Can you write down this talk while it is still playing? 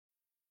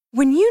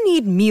When you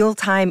need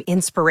mealtime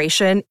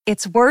inspiration,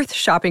 it's worth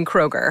shopping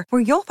Kroger,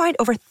 where you'll find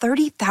over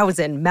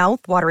 30,000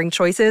 mouth-watering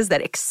choices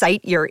that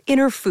excite your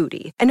inner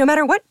foodie. And no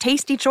matter what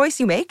tasty choice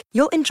you make,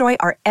 you'll enjoy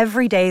our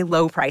everyday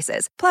low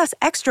prices, plus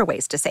extra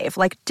ways to save,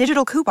 like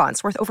digital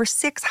coupons worth over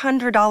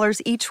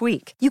 $600 each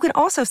week. You can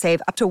also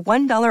save up to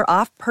 $1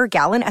 off per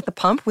gallon at the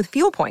pump with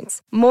fuel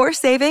points. More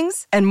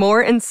savings and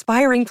more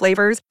inspiring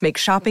flavors make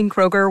shopping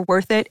Kroger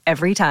worth it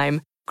every time.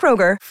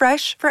 Kroger,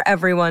 fresh for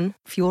everyone.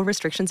 Fuel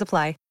restrictions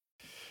apply.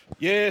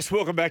 Yes,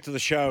 welcome back to the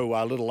show.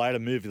 A little later,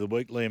 movie of the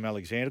week, Liam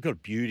Alexander. Got a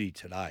beauty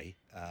today.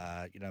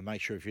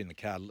 Make sure if you're in the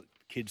car,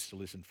 kids to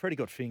listen. Freddie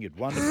got fingered.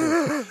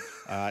 Wonderful.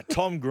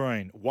 Tom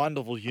Green,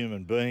 wonderful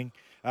human being.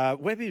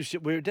 Webby,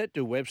 we were at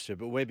do Webster,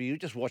 but Webby, you were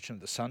just watching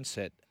at the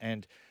sunset,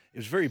 and it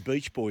was very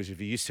Beach Boys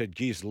of you. You said,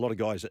 geez, a lot of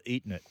guys are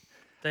eating it.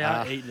 They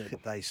are eating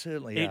it. They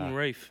certainly are. Eating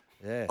reef.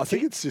 Yeah. I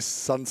think it's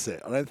just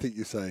sunset. I don't think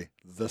you say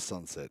the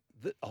sunset.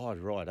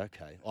 Right,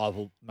 okay. Oh,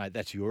 well, mate,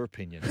 that's your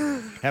opinion.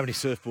 How many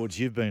surfboards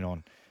you've been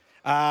on?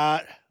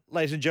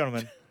 Ladies and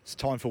gentlemen, it's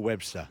time for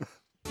Webster.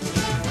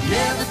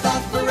 Never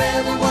thought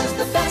forever was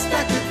the best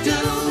I could do.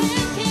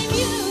 It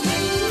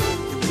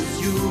was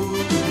you,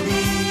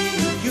 me,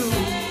 you.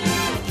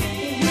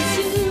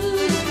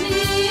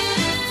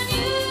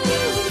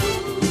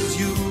 It was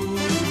you,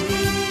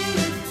 me,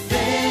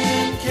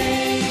 then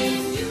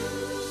came you.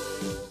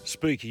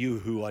 Speak you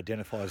who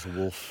identifies as a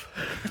wolf.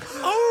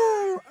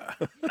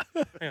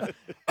 That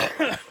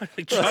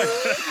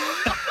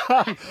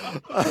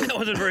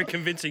wasn't very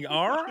convincing.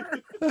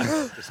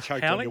 Just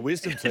choked on your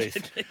wisdom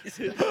teeth.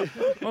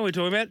 What are we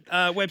talking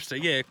about? Webster,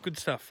 yeah, good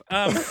stuff.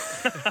 I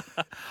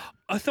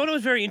thought it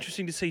was very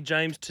interesting to see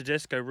James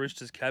Tedesco,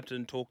 Roosters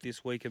captain, talk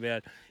this week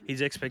about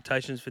his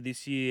expectations for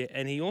this year,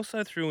 and he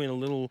also threw in a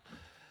little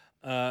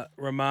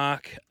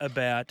remark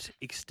about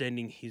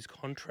extending his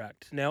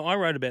contract. Now, I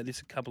wrote about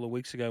this a couple of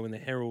weeks ago in the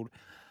Herald.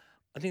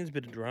 I think there's a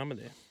bit of drama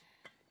there.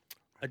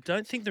 I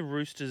don't think the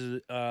Roosters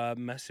are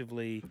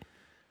massively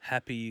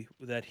happy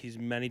that his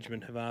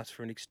management have asked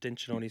for an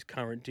extension on his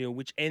current deal,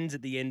 which ends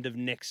at the end of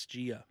next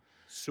year.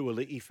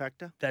 Suoli'i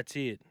factor? That's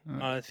it.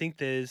 I think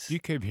there's... You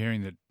keep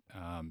hearing that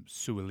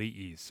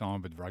Suoli'i is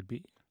signed with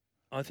rugby.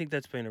 I think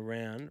that's been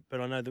around,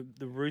 but I know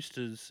the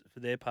Roosters,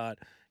 for their part,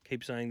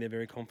 keep saying they're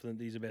very confident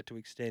that he's about to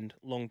extend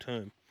long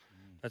term.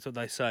 That's what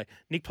they say.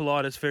 Nick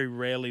Politis very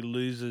rarely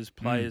loses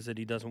players that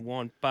he doesn't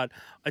want, but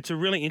it's a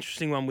really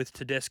interesting one with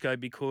Tedesco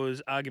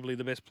because arguably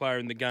the best player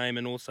in the game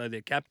and also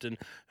their captain,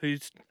 who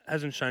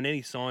hasn't shown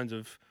any signs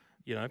of,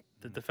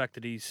 the fact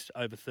that he's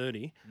over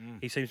 30.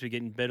 He seems to be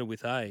getting better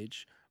with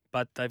age,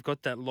 but they've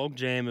got that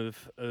logjam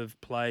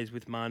of players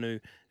with Manu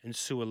and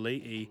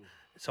Suoli'i.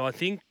 So I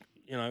think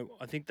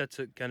that's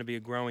going to be a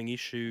growing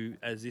issue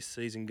as this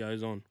season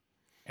goes on.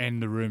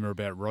 And the rumour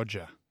about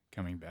Roger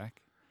coming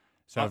back.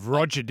 So if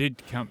Roger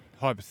did come,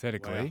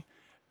 hypothetically,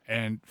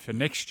 and for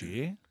next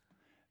year,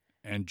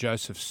 and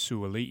Joseph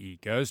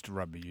Suoli'i goes to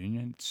rugby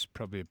union, it's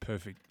probably a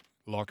perfect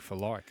like for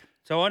like.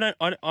 So I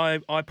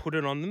put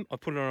it on them. I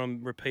put it on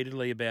them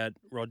repeatedly about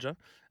Roger,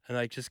 and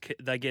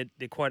they're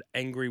quite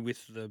angry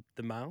with the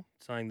Mail,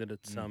 saying that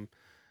it's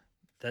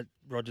that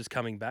Roger's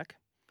coming back.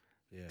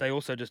 Yeah. They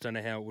also just don't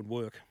know how it would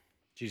work.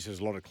 Geez, there's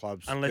a lot of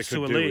clubs. Unless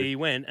Suoli'i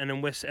went, and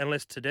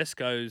unless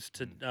Tedesco's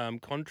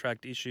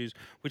contract issues,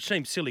 which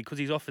seems silly because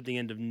he's off at the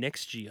end of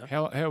next year.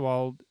 How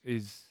old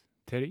is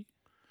Teddy?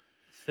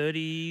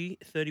 30,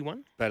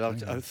 31. But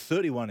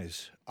 31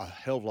 is a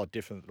hell of a lot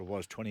different than it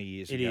was 20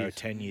 years ago,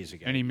 10 years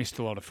ago. And he missed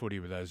a lot of footy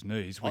with those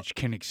knees, which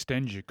can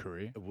extend your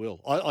career. It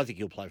will. I think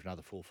he'll play for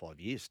another 4 or 5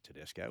 years,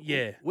 Tedesco.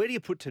 Yeah. Where do you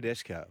put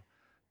Tedesco,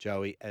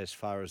 Joey, as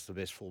far as the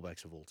best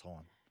fullbacks of all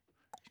time?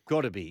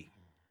 Got to be.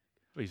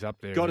 He's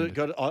up there.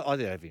 I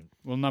have him.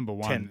 Well, number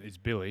one 10. is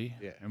Billy,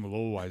 and will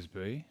always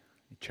be.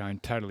 He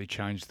totally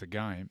changed the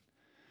game.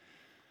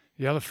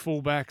 The other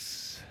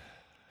fullbacks...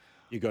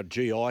 You got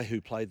GI who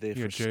played there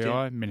for GI,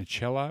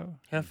 Minicello.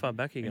 How far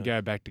back are you and going?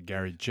 go back to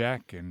Gary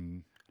Jack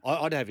and...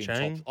 I'd have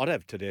him top. I'd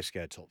have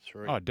Tedesco top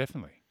 3. Oh,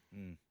 definitely.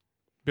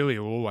 Billy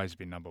will always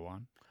be number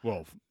 1.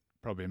 Well,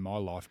 probably in my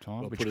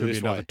lifetime, which could be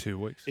another 2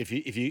 weeks.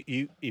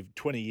 If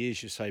 20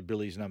 years you say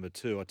Billy's number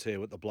 2, I tell you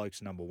what, the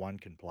bloke's number 1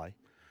 can play.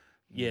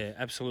 Yeah,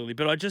 absolutely.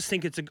 But I just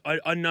think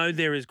I know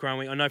there is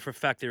growing. I know for a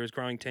fact there is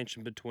growing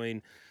tension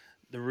between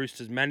the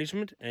Roosters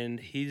management and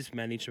his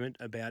management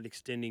about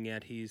extending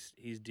out his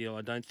deal.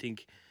 I don't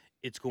think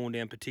it's gone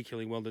down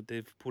particularly well that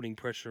they're putting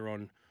pressure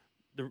on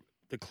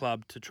the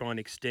club to try and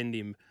extend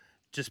him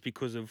just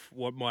because of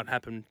what might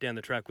happen down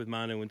the track with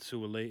Manu and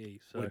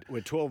Suoli'i. So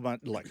we're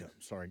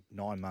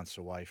 9 months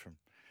away from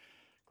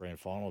grand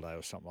final day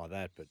or something like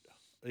that. But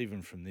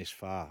even from this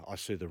far, I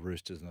see the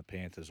Roosters and the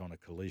Panthers on a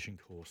collision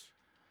course.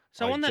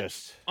 So on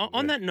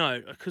that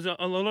note, because a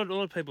lot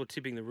of people are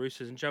tipping the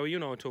Roosters, and Joey, you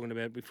and I were talking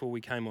about before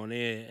we came on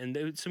air, and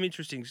there were some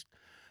interesting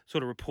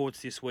sort of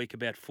reports this week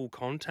about full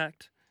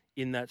contact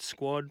in that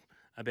squad,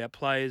 about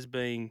players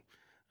being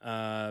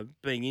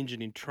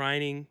injured in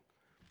training.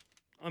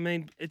 I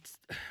mean,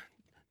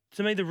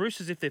 to me, the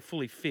Roosters, if they're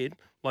fully fit,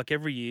 like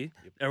every year,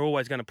 are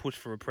always going to push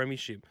for a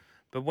premiership.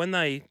 But when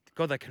they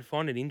can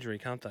find an injury,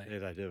 can't they? Yeah,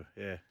 they do.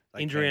 Yeah,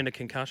 they Injury can. and a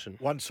concussion.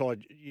 One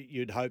side,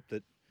 you'd hope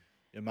that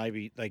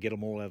maybe they get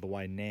them all out of the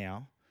way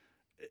now.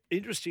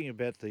 Interesting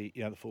about the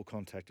full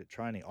contact at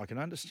training. I can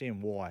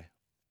understand why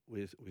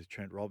with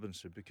Trent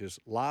Robinson, because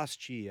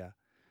last year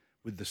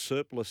with the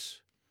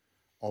surplus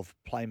of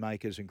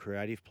playmakers and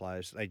creative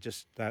players, they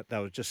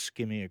were just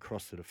skimming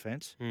across the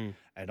defence.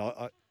 And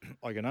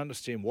I can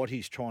understand what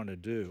he's trying to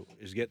do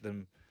is get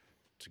them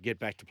to get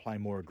back to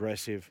playing more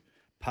aggressive,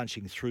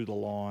 punching through the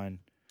line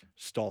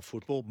style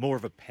football, more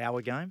of a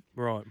power game.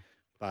 Right.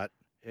 But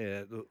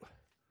yeah,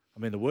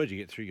 the word you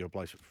get through, you got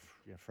to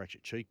play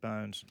fractured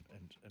cheekbones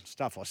and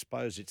stuff. I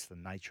suppose it's the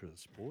nature of the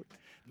sport.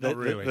 Not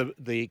really.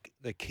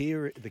 The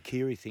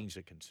Keary things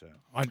are concerned.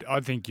 I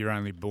think you're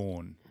only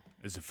born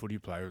as a footy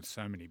player with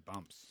so many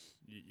bumps.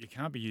 You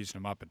can't be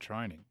using them up at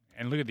training.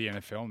 And look at the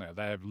NFL now.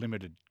 They have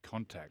limited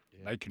contact.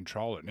 Yeah. They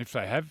control it. And if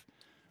they have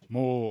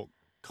more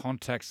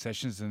contact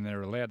sessions than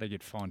they're allowed, they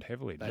get fined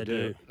heavily. They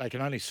do. They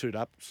can only suit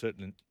up a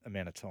certain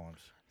amount of times.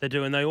 They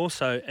do. And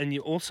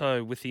you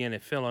also with the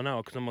NFL, I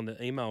know because I'm on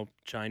the email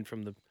chain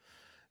from the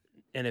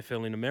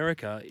NFL in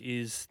America,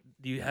 is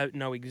you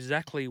know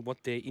exactly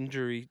what their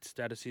injury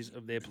status is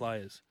of their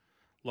players,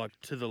 like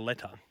to the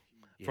letter,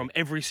 from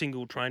every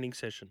single training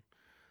session.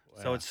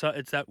 Wow. So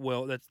it's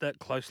that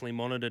closely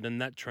monitored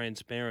and that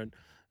transparent.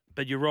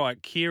 But you're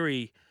right,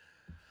 Keary.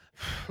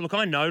 Look,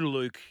 I know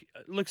Luke.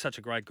 Luke's such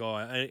a great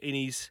guy,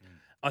 and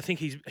I think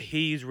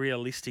he is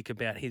realistic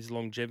about his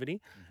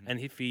longevity, and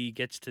if he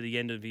gets to the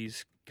end of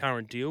his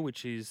current deal,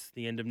 which is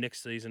the end of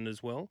next season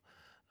as well,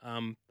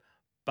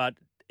 but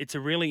it's a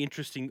really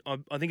interesting.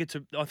 I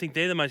think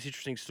they're the most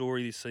interesting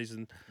story this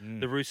season.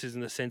 The Roosters,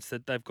 in the sense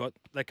that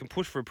they can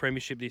push for a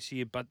premiership this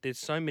year, but there's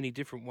so many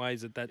different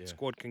ways that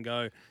squad can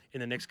go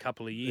in the next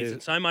couple of years,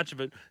 and so much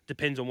of it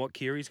depends on what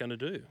Keary's going to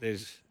do.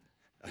 It's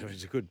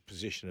a good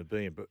position to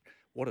be in, but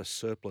what a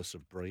surplus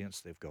of brilliance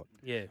they've got.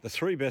 Yeah, the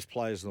three best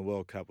players in the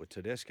World Cup were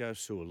Tedesco,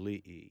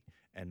 Suoli'i,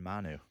 and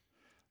Manu,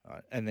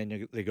 and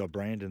then they got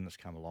Brandon that's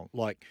come along.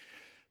 Like,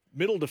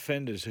 middle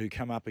defenders who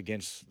come up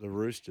against the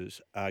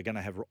Roosters are going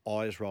to have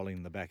eyes rolling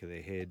in the back of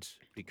their heads,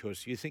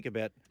 because you think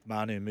about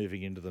Manu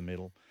moving into the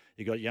middle.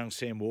 You got young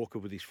Sam Walker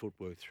with his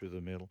footwork through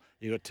the middle.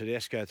 You got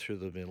Tedesco through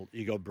the middle.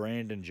 You got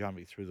Brandon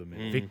jumping through the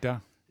middle.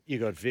 Victor. You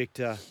got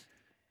Victor.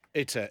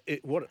 It's a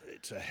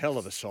hell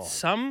of a side.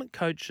 Some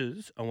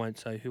coaches, I won't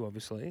say who,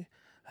 obviously,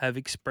 have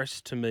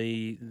expressed to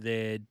me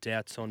their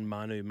doubts on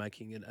Manu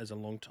making it as a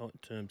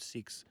long-term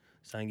six,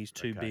 saying he's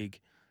too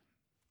big.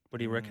 What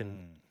do you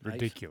reckon?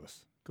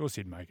 Ridiculous. Of course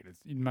he'd make it.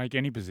 He'd make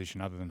any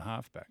position other than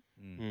halfback.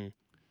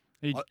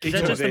 He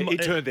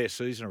turned their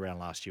season around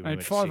last year.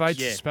 5'8"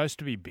 is supposed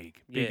to be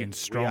big and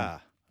strong.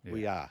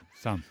 We are.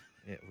 Some.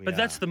 Yeah, but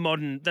that's the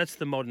modern.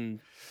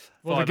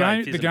 Well,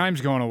 the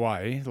game's gone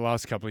away the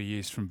last couple of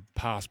years from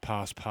pass,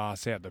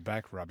 out the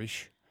back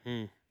rubbish.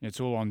 It's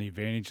all on the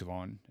advantage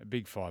line. A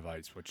big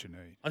 5'8's what you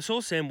need. I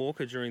saw Sam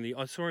Walker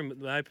I saw him.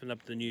 They opened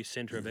up the new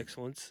Centre of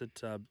Excellence at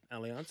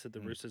Allianz that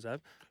the Roosters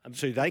have.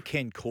 See, they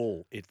can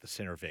call it the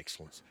Centre of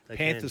Excellence.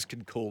 Panthers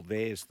can call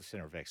theirs the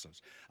Centre of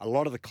Excellence. A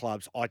lot of the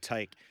clubs, I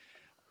take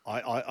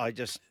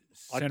offence.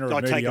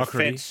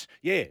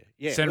 Yeah.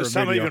 Centre of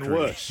some mediocrity. even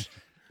worse.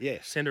 Yeah.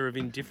 Centre of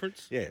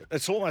indifference. Yeah.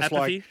 It's almost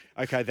apathy.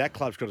 like, okay, that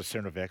club's got a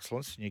Centre of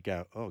Excellence, and you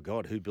go, oh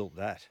God, who built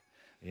that?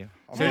 Yeah.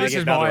 So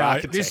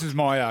this is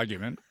my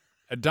argument.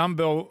 A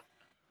dumbbell,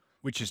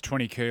 which is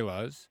 20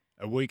 kilos,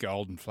 a week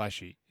old and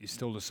flashy, is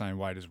still the same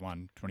weight as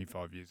one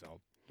 25 years old.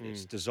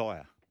 It's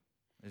desire,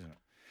 isn't it?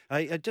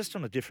 Hey, just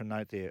on a different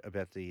note there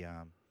about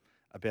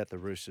the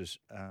Roosters,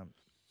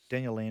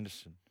 Daniel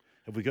Anderson.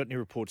 Have we got any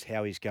reports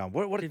how he's going?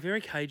 They're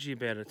very cagey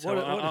about it. So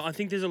I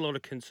think there's a lot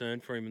of concern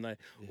for him, and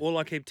all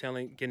I keep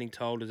getting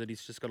told is that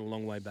he's just got a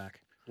long way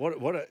back.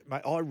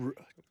 Mate,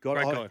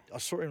 I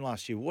saw him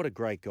last year. What a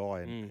great guy,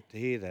 and to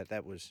hear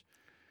that was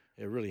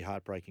a really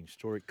heartbreaking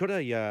story. Got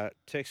a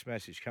text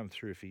message come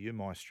through for you,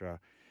 Maestro.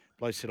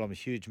 Bloke said, I'm a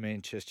huge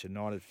Manchester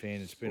United fan.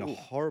 It's been a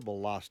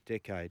horrible last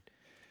decade.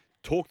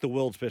 Talk the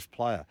world's best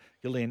player.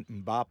 Kylian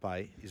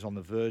Mbappe is on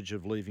the verge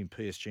of leaving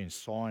PSG and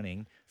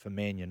signing for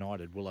Man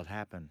United. Will it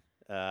happen?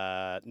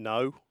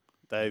 No.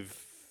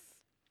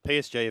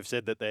 PSG have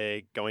said that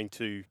they're going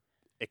to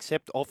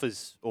accept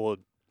offers or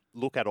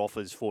look at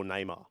offers for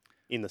Neymar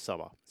in the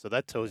summer. So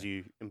that tells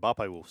you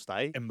Mbappe will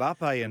stay.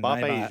 Mbappe and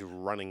Neymar is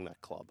running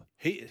that club.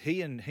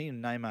 He and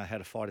Neymar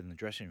had a fight in the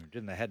dressing room,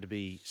 didn't they? Had to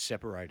be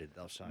separated,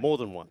 they were saying. More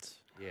than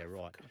once. Yeah,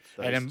 right.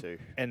 Those two.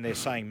 And they're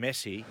saying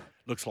Messi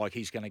looks like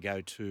he's going to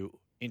go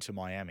into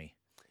Miami.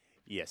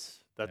 Yes,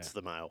 that's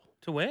the mail.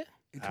 To where?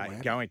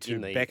 Going to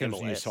Beckham's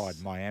new side,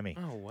 Miami.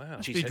 Oh, wow.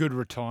 It's a good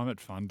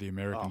retirement fund, the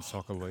American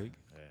Soccer League.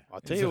 Yeah.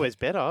 I'll tell you where's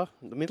better,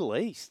 the Middle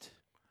East,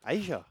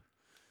 Asia.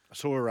 I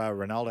saw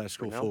Ronaldo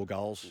score 4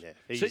 goals. Yeah,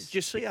 did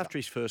you see after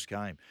his first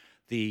game,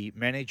 the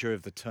manager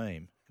of the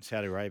team in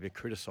Saudi Arabia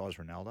criticised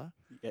Ronaldo?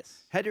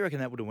 Yes. How do you reckon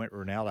that would have went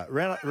Ronaldo?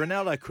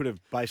 Ronaldo could have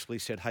basically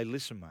said, hey,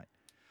 listen, mate,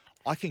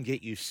 I can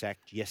get you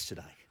sacked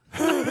yesterday.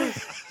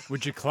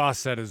 Would you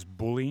class that as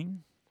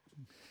bullying?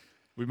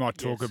 We might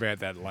talk Yes. about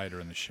that later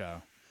in the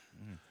show.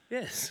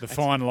 Yes. The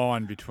fine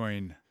line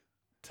between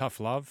tough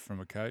love from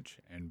a coach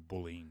and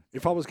bullying.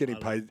 If I was getting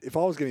paid,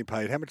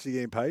 how much are you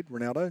getting paid,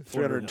 Ronaldo?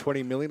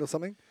 320 million or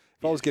something.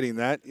 If I was getting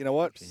that, you know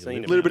what? A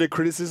Seen little him. bit of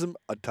criticism,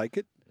 I'd take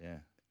it. Yeah.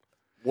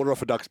 Water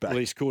off a duck's back. Well,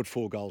 he scored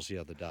 4 goals the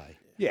other day.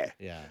 Yeah.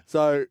 Yeah.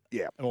 So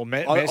yeah, Well,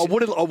 I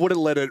wouldn't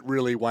let it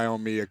really weigh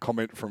on me. A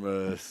comment from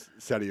a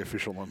Saudi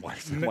official on my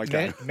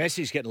game.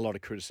 Messi's getting a lot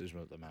of criticism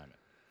at the moment.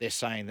 They're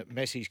saying that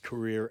Messi's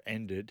career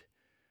ended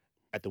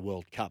at the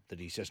World Cup, that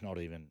he's just not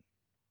even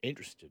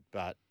interested.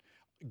 But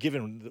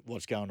given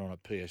what's going on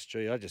at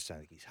PSG, I just don't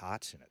think his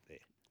heart's in it there.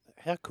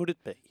 How could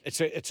it be?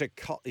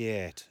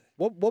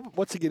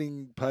 What's he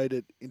getting paid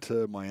at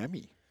Inter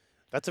Miami?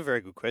 That's a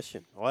very good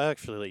question. I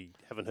actually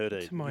haven't heard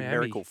a To Miami.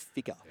 numerical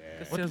figure.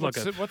 That sounds like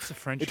What's the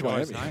French It's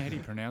guy's Miami. name? How do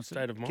you pronounce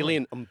state it? of mind.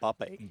 Kylian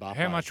Mbappe. Mbappe.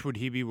 How much would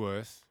he be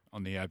worth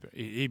on the open?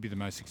 He'd be the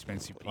most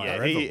expensive player Yeah,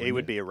 ever. he wouldn't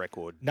would be a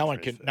record. No one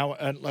can, transfer.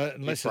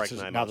 unless break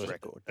it's Neymar's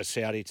record. a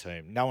Saudi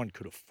team, no one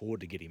could afford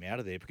to get him out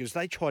of there because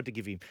they tried to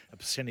give him a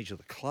percentage of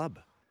the club.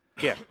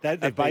 Yeah, They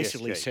at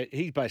basically PSG. said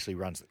he basically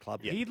runs the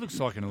club. He looks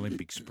like an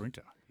Olympic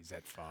sprinter. He's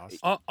that fast.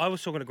 I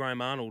was talking to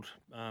Graham Arnold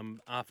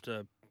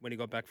after when he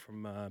got back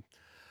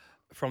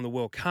from the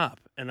World Cup,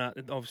 and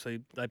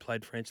obviously they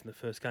played France in the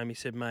first game. He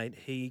said, "Mate,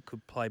 he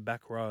could play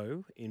back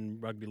row in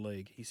rugby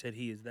league." He said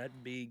he is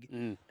that big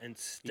and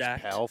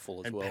stacked,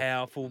 powerful as and well.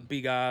 powerful,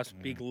 big ass,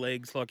 big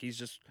legs. Like he's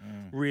just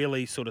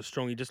really sort of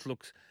strong. He just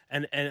looks.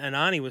 And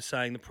Arnie was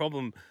saying the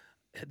problem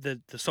the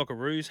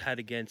Socceroos had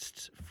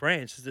against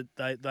France is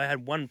that they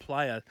had one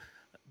player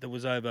that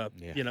was over,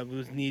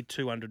 was near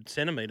 200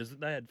 centimetres.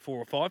 They had 4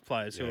 or 5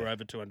 players who were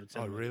over 200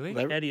 centimetres. really?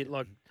 How do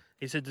you,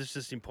 he said it's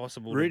just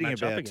impossible Reading to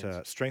match up about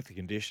against. strength and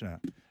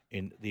conditioner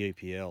in the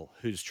EPL,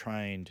 who's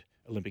trained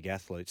Olympic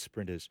athletes,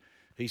 sprinters,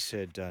 he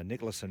said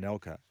Nicholas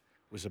Anelka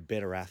was a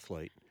better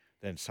athlete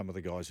than some of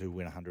the guys who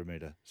win a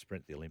 100-metre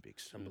sprint at the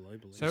Olympics.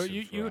 Unbelievable. So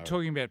you were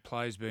talking about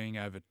players being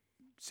over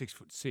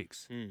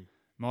 6'6".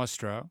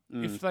 Maestro,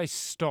 if they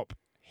stop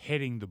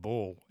heading the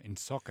ball in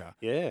soccer,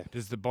 Yeah.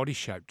 does the body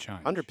shape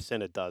change?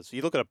 100% it does.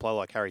 You look at a player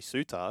like Harry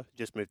Suter,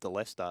 just moved to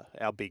Leicester,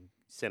 our big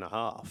centre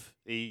half.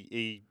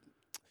 He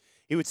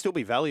would still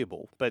be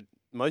valuable, but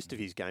most of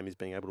his game is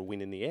being able to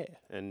win in the air,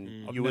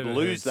 and I've you would never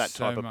lose heard that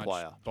so type of much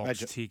player.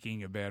 box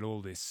ticking about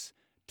all this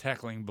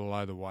tackling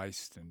below the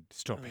waist and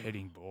stop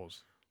heading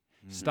balls.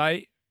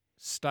 Stay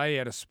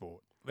out of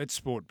sport. Let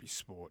sport be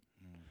sport.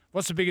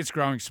 What's the biggest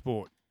growing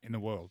sport in the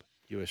world?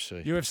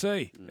 UFC.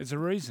 UFC. There's a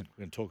reason.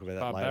 We're going to talk about that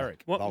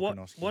Barbaric. later. What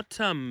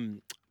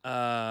Volkanovski.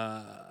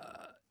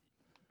 I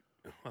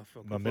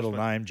forgot- My middle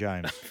name,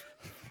 James.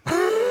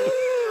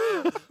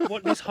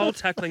 What this whole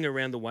tackling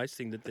around the waist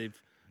thing that they've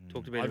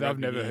talked about? in I've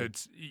rugby never union. heard.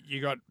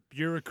 You got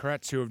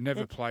bureaucrats who have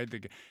never played the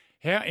game.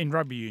 How in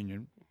rugby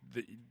union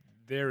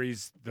there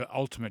is the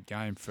ultimate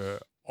game for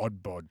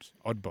odd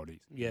bodies.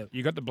 Yeah.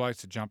 You got the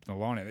blokes that jump in the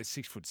line out. They're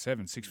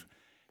 6'7", 6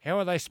 How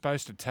are they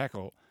supposed to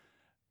tackle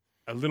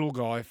a little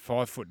guy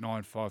 5'9",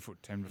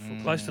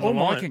 5'10", Close to the All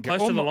my line. concu-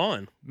 Close all to the my-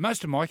 line.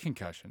 Most of my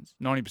concussions,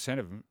 90%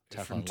 of them, are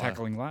Tackling from low.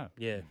 tackling low.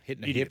 Yeah.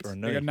 Hitting a hip Idiots. or a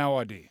They knee. got no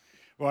idea.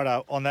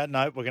 Right, on that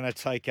note, we're going to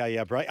take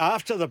a break.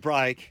 After the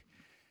break,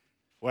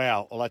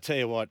 wow, well, I tell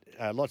you what,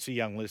 lots of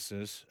young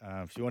listeners,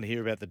 if you want to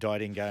hear about the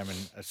dating game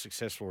and a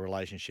successful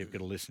relationship, got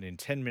to listen in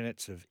 10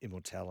 minutes of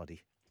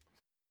immortality.